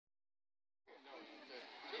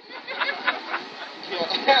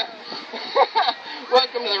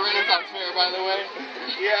Welcome to the Renaissance Fair, by the way.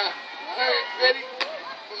 Yeah. Alright, ready?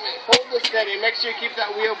 Hold this steady. Make sure you keep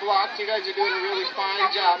that wheel blocked. You guys are doing a really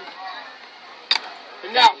fine job.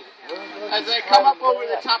 And now, as I come up over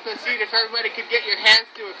the top of the seat, if everybody could get your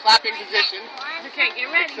hands to a clapping position. Okay,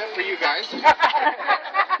 get ready. Except for you guys. You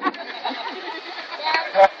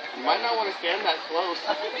might not want to stand that close.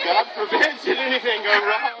 God forbid should anything go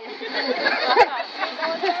wrong.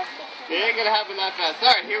 It ain't going to happen that fast.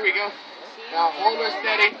 Alright, here we go. Now, hold her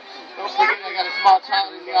steady. Don't forget I got a small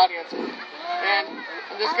child in the audience. And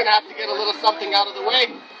I'm just going to have to get a little something out of the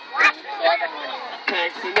way.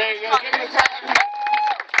 Thanks. And there you go. Give me a clap.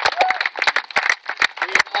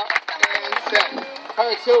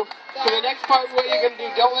 Alright, so for the next part, what you're going to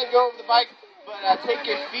do, don't let go of the bike, but take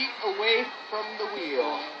your feet away from the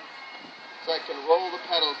wheel. So I can roll the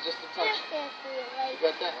pedals just a touch. You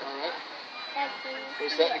got that? Alright.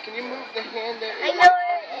 Where's that? Can you move the hand there? I know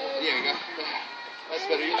it is. There you go. That's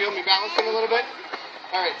better. You feel me balancing a little bit?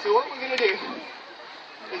 Alright, so what we're going to do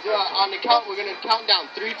is on the count, we're going to count down.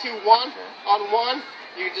 3, 2, 1. On 1,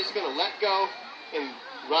 you're just going to let go and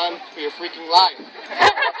run for your freaking life.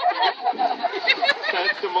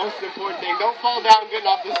 That's the most important thing. Don't fall down getting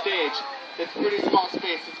off the stage. It's a pretty small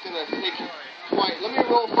space. It's going to take quite... Let me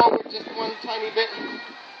roll forward just one tiny bit.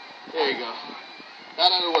 There you go.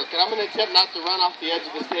 That ought to work. And I'm going to attempt not to run off the edge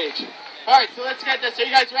of the stage. Alright, so let's get this. Are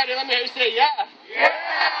you guys ready? Let me hear you say yeah. Yeah!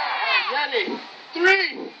 Ready?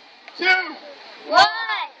 3, 2, 1.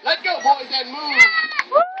 Let go, boys, and move.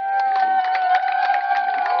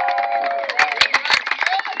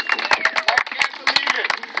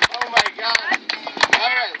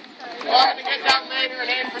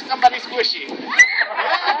 Somebody squishy. Yeah.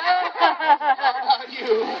 How about you?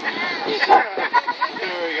 There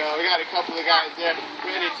we go. We got a couple of guys there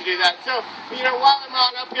ready to do that. So, you know, while I'm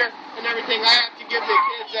on up here and everything, I have to give the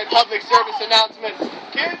kids a public service announcement.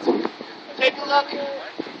 Kids, take a look.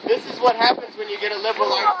 This is what happens when you get a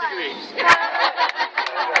liberal arts degree.